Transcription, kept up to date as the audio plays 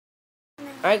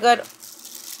Alright, good.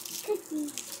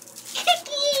 Cookie.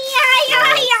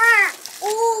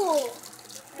 Ooh.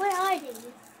 What are these?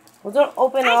 Well, don't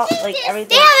open all, like, everything.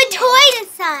 They have a toy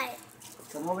inside.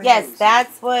 Yes,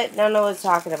 that's what Nana was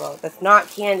talking about. That's not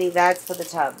candy, that's for the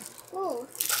tub. Ooh,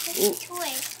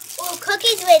 toy. Ooh,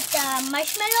 cookies with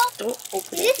marshmallow. Don't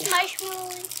open Is this marshmallow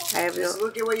inside? I have no. Just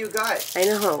look at what you got. I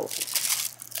know.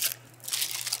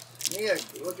 Mia,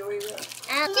 look at what you got.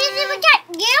 Did we get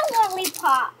yellow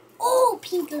lollipop? Oh,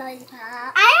 pink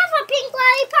lollipop. I have a pink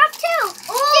lollipop too.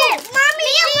 Oh, Mommy,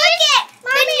 Mia, look at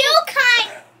the new kind.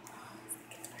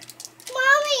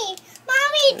 Mommy,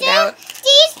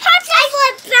 these pops are for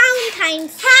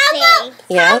Valentine's Day.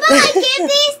 Yeah. How about I give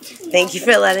these to Thank you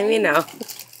for letting me know.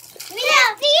 Mia,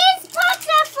 these pops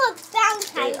are for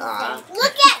Valentine's Day.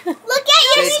 Look at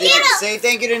your Skittles. Say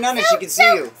thank you to Nana. She can see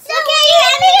you. Look at your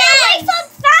M&M's. For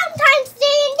Valentine's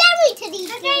Day and every to these.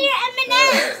 Look at your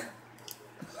M&M's.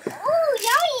 Ooh,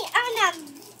 yummy M&M's.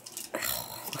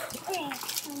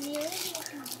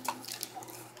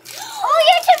 Oh,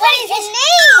 you're to write your name.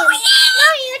 Oh, yeah. No,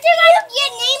 you're to write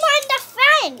your name on the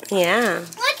front. Yeah.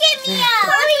 Look at me.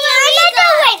 Mommy, I'm going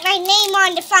to write my name on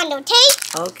the front, okay?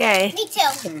 Okay. Me too.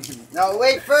 No,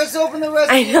 wait. First, open the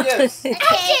rest I of your know. gifts. Okay.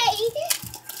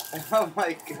 Oh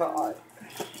my God.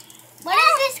 What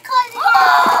is this called? Oh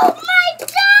my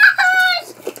gosh!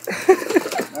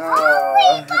 Oh.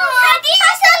 These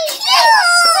are so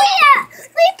cute!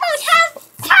 We both have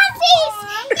puppies!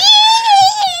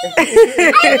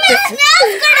 I love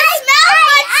smells gonna smell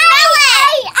good! Smell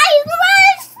it! I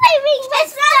love sleeping! It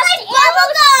smells like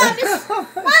bubblegum!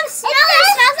 Mom, smell it! It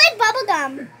smells like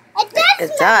bubblegum.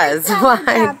 It does. Why?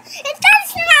 It does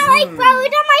smell like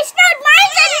bubblegum. I smelled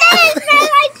mine and then it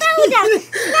smells like bubblegum.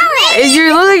 Smell it! You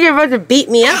look like you're about to beat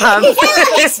me up. Maybe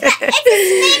it's a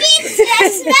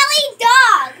smelly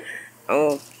dog.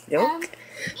 Oh, yoke.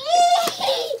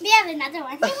 We have another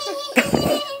one.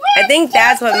 I think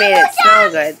that's what made it smell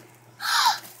good.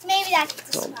 Maybe that's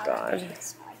the Oh, smell. God.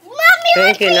 Mommy,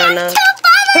 Thank you, Nana. two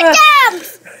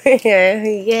bubblegums. Yeah,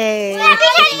 yay.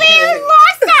 Because we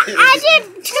lost the other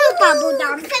two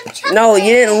bubblegums. No,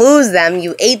 you didn't lose them.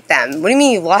 You ate them. What do you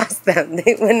mean you lost them?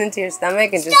 They went into your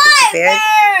stomach and just disappeared?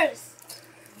 Starburst.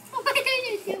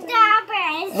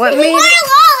 Starburst. What made More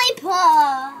it?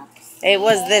 lollipops. It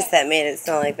was this that made it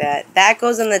smell like that. That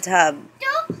goes in the tub.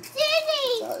 Don't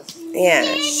Diddy. Yeah.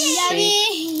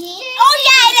 Oh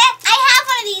yeah, I have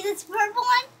one of these. It's a purple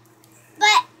one,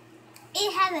 but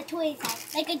it has a toy inside,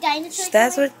 like a dinosaur.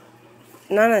 That's toy. what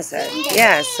Nana said.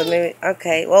 Yeah, so maybe,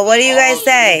 okay. Well, what do you guys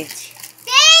say? Thank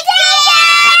you,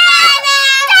 Nana.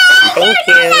 Thank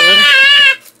you.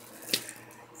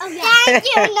 Thank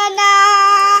you, Nana.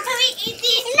 Can we eat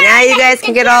these? Now you guys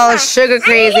can get all sugar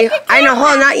crazy. I know,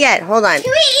 hold on, not yet. Hold on.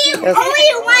 Can we eat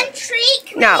only one treat?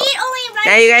 Can No. we eat only one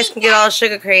Now you guys treat can get all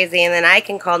sugar crazy, and then I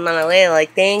can call Nana later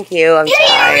like, thank you, I'm Can we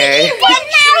tired. eat one now?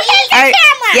 Here's the All right.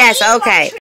 camera. Yes, Eat one okay. treat.